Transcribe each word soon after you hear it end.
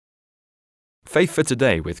Faith for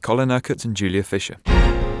Today with Colin Urquhart and Julia Fisher.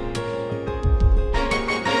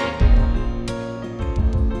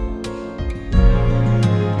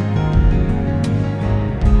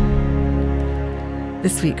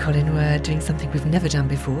 This week, Colin, we're doing something we've never done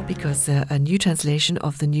before because a new translation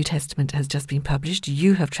of the New Testament has just been published.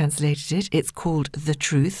 You have translated it. It's called The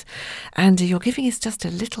Truth. And you're giving us just a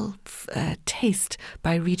little taste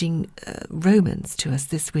by reading Romans to us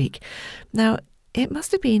this week. Now, it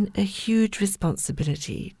must have been a huge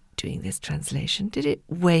responsibility doing this translation. Did it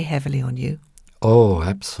weigh heavily on you? Oh,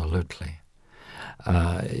 absolutely.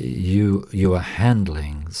 You are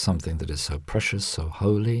handling something that is so precious, so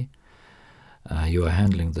holy. You are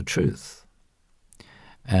handling the truth.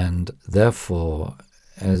 And therefore,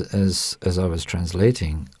 as I was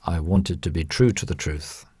translating, I wanted to be true to the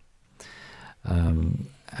truth.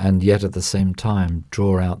 And yet at the same time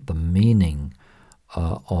draw out the meaning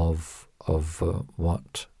of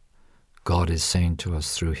what God is saying to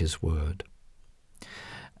us through His Word.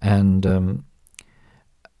 And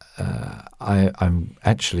I'm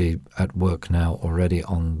actually at work now already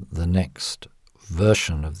on the next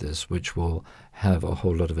version of this, which will have a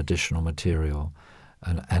whole lot of additional material,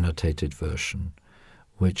 an annotated version,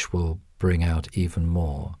 which will bring out even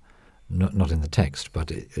more, not in the text,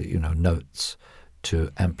 but notes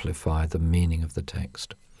to amplify the meaning of the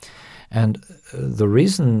text. And the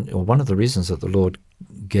reason, or one of the reasons that the Lord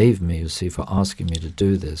gave me, you see, for asking me to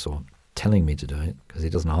do this, or telling me to do it, because He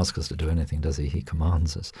doesn't ask us to do anything, does He? He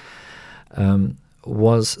commands us,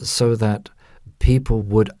 was so that people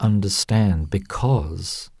would understand,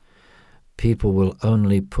 because people will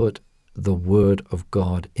only put the Word of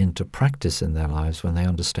God into practice in their lives when they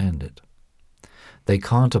understand it. They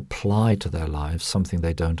can't apply to their lives something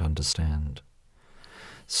they don't understand.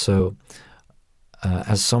 So,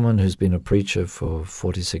 as someone who's been a preacher for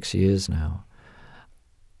 46 years now,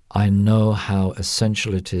 I know how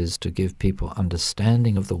essential it is to give people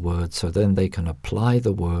understanding of the Word so then they can apply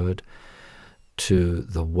the Word to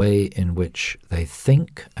the way in which they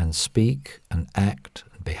think and speak and act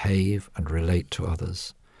and behave and relate to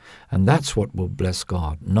others. And that's what will bless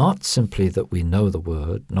God. Not simply that we know the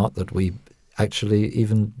Word, not that we actually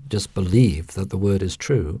even just believe that the Word is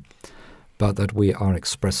true, but that we are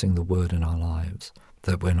expressing the Word in our lives,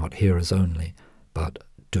 that we're not hearers only, but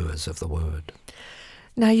doers of the Word.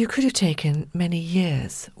 Now, you could have taken many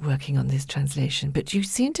years working on this translation, but you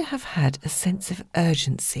seem to have had a sense of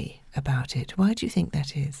urgency about it. Why do you think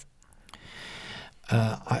that is?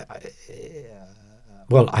 I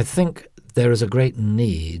think there is a great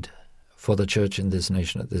need for the church in this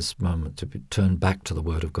nation at this moment to turn back to the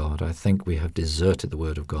Word of God. I think we have deserted the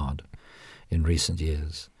Word of God in recent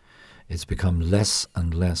years. It's become less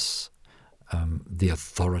and less the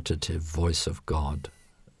authoritative voice of God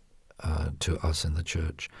to us in the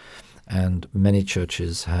church. And many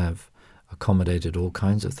churches have accommodated all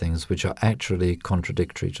kinds of things which are actually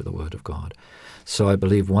contradictory to the Word of God. So I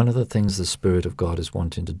believe one of the things the Spirit of God is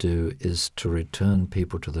wanting to do is to return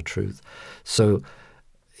people to the truth. So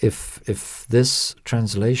if this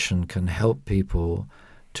translation can help people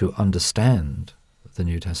to understand the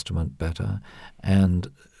New Testament better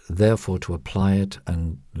and therefore to apply it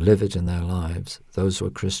and live it in their lives, those who are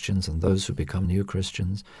Christians and those who become new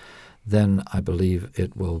Christians, then I believe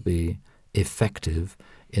it will be effective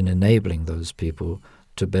in enabling those people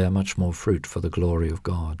to bear much more fruit for the glory of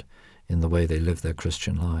God in the way they live their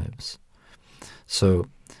Christian lives. So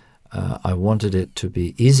I wanted it to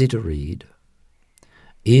be easy to read,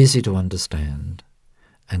 easy to understand,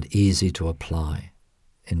 and easy to apply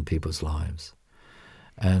in people's lives.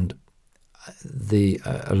 And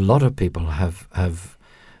a lot of people have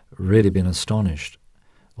really been astonished.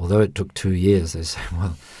 Although it took 2 years, they say,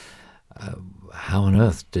 well, how on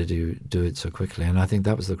earth did you do it so quickly? And I think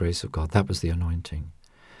that was the grace of God. That was the anointing.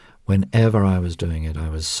 Whenever I was doing it, I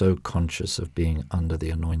was so conscious of being under the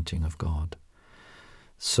anointing of God.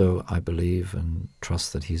 So I believe and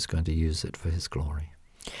trust that He's going to use it for His glory.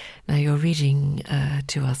 Now you're reading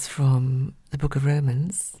to us from the book of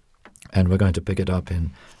Romans. And we're going to pick it up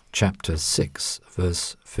in chapter 6,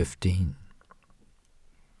 verse 15.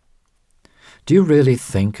 Do you really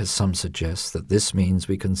think, as some suggest, that this means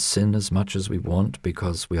we can sin as much as we want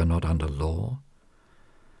because we are not under law?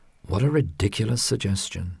 What a ridiculous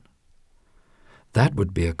suggestion. That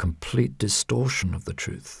would be a complete distortion of the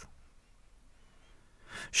truth.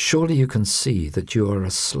 Surely you can see that you are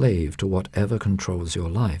a slave to whatever controls your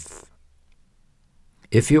life.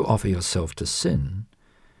 If you offer yourself to sin,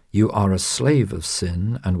 you are a slave of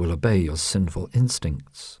sin and will obey your sinful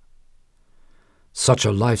instincts. Such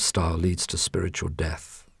a lifestyle leads to spiritual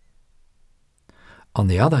death. On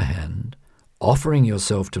the other hand, Offering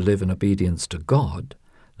yourself to live in obedience to God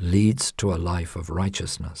leads to a life of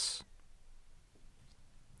righteousness.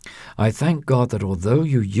 I thank God that although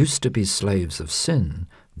you used to be slaves of sin,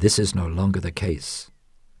 this is no longer the case.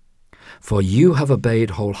 For you have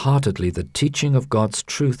obeyed wholeheartedly the teaching of God's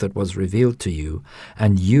truth that was revealed to you,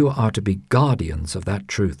 and you are to be guardians of that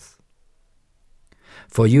truth.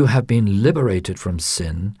 For you have been liberated from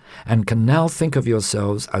sin, and can now think of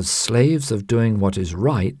yourselves as slaves of doing what is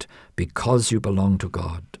right because you belong to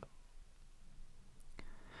God.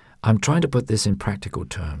 I'm trying to put this in practical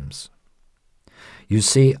terms. You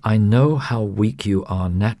see, I know how weak you are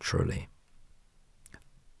naturally.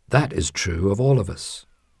 That is true of all of us.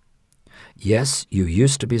 Yes, you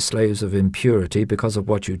used to be slaves of impurity because of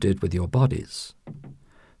what you did with your bodies.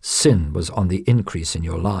 Sin was on the increase in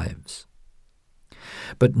your lives.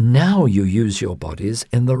 But now you use your bodies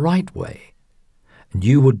in the right way, and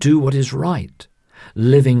you will do what is right,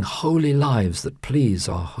 living holy lives that please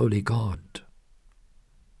our holy God.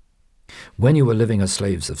 When you were living as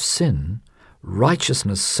slaves of sin,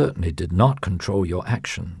 righteousness certainly did not control your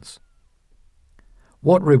actions.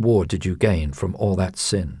 What reward did you gain from all that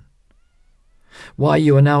sin? Why,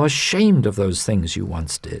 you are now ashamed of those things you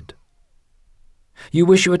once did. You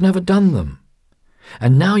wish you had never done them,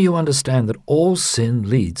 and now you understand that all sin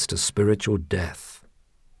leads to spiritual death.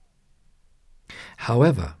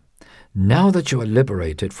 However, now that you are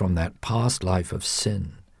liberated from that past life of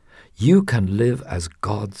sin, you can live as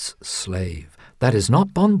God's slave. That is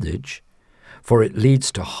not bondage, for it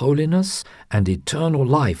leads to holiness and eternal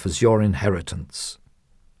life as your inheritance.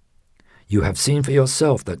 You have seen for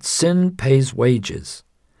yourself that sin pays wages,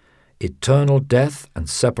 eternal death and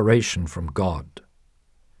separation from God.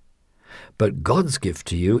 But God's gift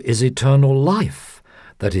to you is eternal life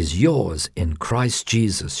that is yours in Christ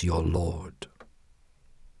Jesus your Lord.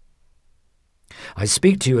 I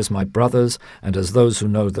speak to you as my brothers and as those who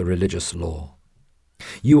know the religious law.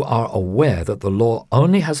 You are aware that the law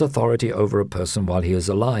only has authority over a person while he is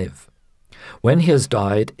alive. When he has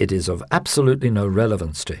died, it is of absolutely no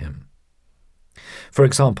relevance to him. For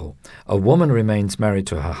example, a woman remains married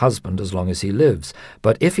to her husband as long as he lives,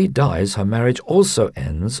 but if he dies, her marriage also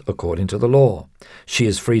ends according to the law. She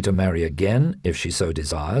is free to marry again, if she so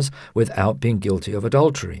desires, without being guilty of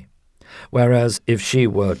adultery. Whereas if she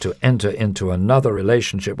were to enter into another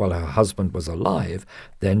relationship while her husband was alive,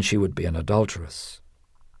 then she would be an adulteress.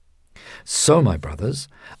 So, my brothers,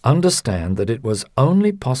 understand that it was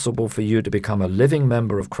only possible for you to become a living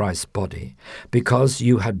member of Christ's body because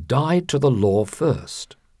you had died to the law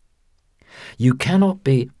first. You cannot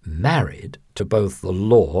be married to both the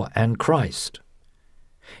law and Christ.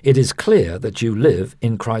 It is clear that you live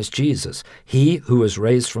in Christ Jesus, He who was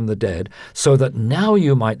raised from the dead, so that now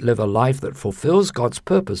you might live a life that fulfills God's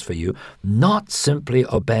purpose for you, not simply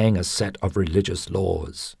obeying a set of religious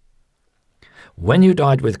laws. When you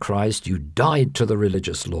died with Christ, you died to the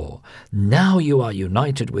religious law. Now you are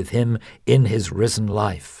united with Him in His risen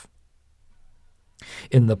life.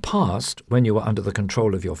 In the past, when you were under the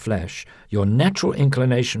control of your flesh, your natural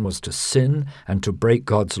inclination was to sin and to break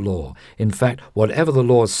God's law. In fact, whatever the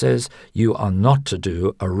law says you are not to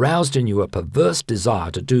do aroused in you a perverse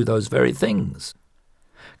desire to do those very things.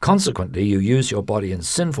 Consequently, you use your body in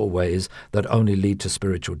sinful ways that only lead to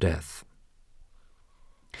spiritual death.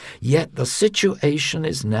 Yet the situation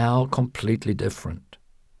is now completely different.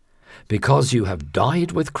 Because you have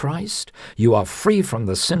died with Christ, you are free from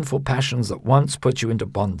the sinful passions that once put you into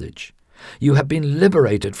bondage. You have been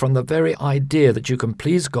liberated from the very idea that you can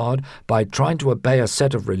please God by trying to obey a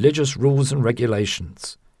set of religious rules and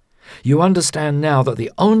regulations. You understand now that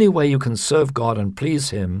the only way you can serve God and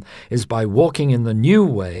please Him is by walking in the new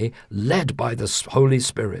way led by the Holy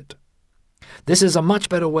Spirit. This is a much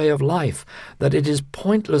better way of life, that it is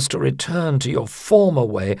pointless to return to your former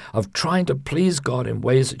way of trying to please God in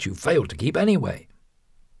ways that you failed to keep anyway.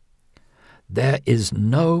 There is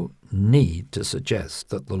no need to suggest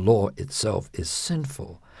that the law itself is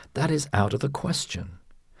sinful. That is out of the question.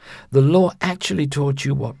 The law actually taught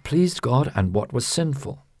you what pleased God and what was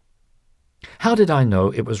sinful. How did I know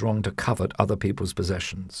it was wrong to covet other people's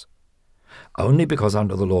possessions? Only because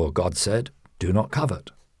under the law God said, "Do not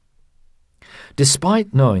covet."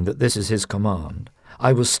 Despite knowing that this is His command,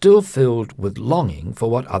 I was still filled with longing for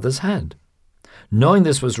what others had. Knowing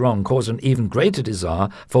this was wrong caused an even greater desire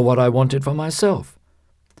for what I wanted for myself.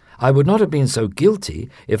 I would not have been so guilty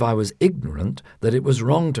if I was ignorant that it was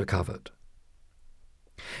wrong to covet.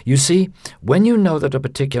 You see, when you know that a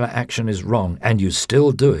particular action is wrong and you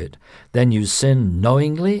still do it, then you sin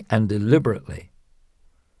knowingly and deliberately.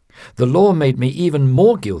 The law made me even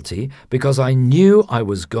more guilty because I knew I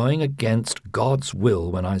was going against God's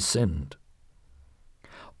will when I sinned.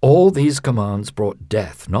 All these commands brought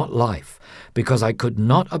death, not life, because I could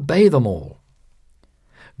not obey them all.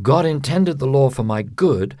 God intended the law for my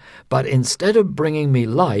good, but instead of bringing me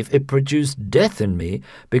life, it produced death in me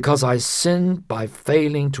because I sinned by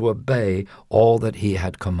failing to obey all that he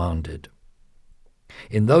had commanded.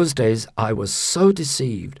 In those days I was so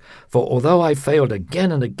deceived, for although I failed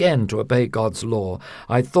again and again to obey God's law,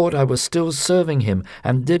 I thought I was still serving him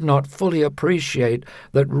and did not fully appreciate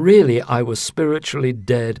that really I was spiritually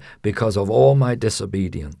dead because of all my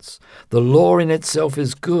disobedience. The law in itself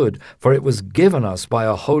is good, for it was given us by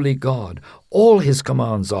a holy God. All his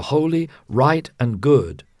commands are holy, right, and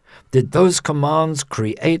good. Did those commands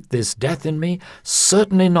create this death in me?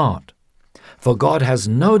 Certainly not. For God has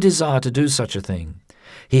no desire to do such a thing.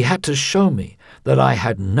 He had to show me that I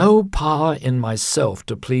had no power in myself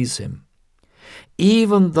to please him.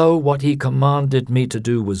 Even though what he commanded me to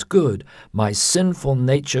do was good, my sinful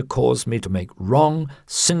nature caused me to make wrong,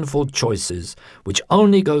 sinful choices, which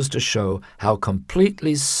only goes to show how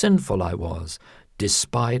completely sinful I was,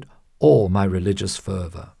 despite all my religious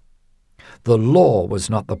fervor. The law was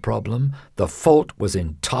not the problem. The fault was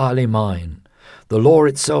entirely mine. The law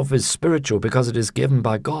itself is spiritual because it is given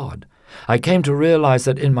by God. I came to realize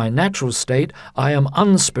that in my natural state I am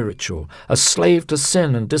unspiritual, a slave to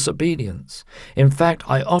sin and disobedience. In fact,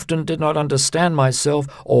 I often did not understand myself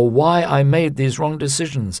or why I made these wrong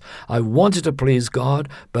decisions. I wanted to please God,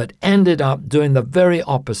 but ended up doing the very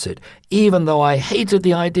opposite, even though I hated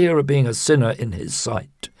the idea of being a sinner in his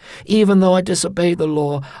sight. Even though I disobeyed the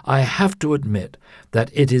law, I have to admit that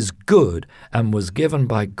it is good and was given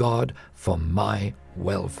by God for my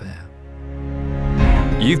welfare.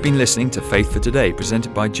 You've been listening to Faith for Today,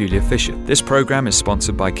 presented by Julia Fisher. This program is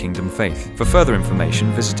sponsored by Kingdom Faith. For further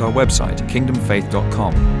information, visit our website,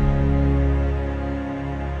 kingdomfaith.com.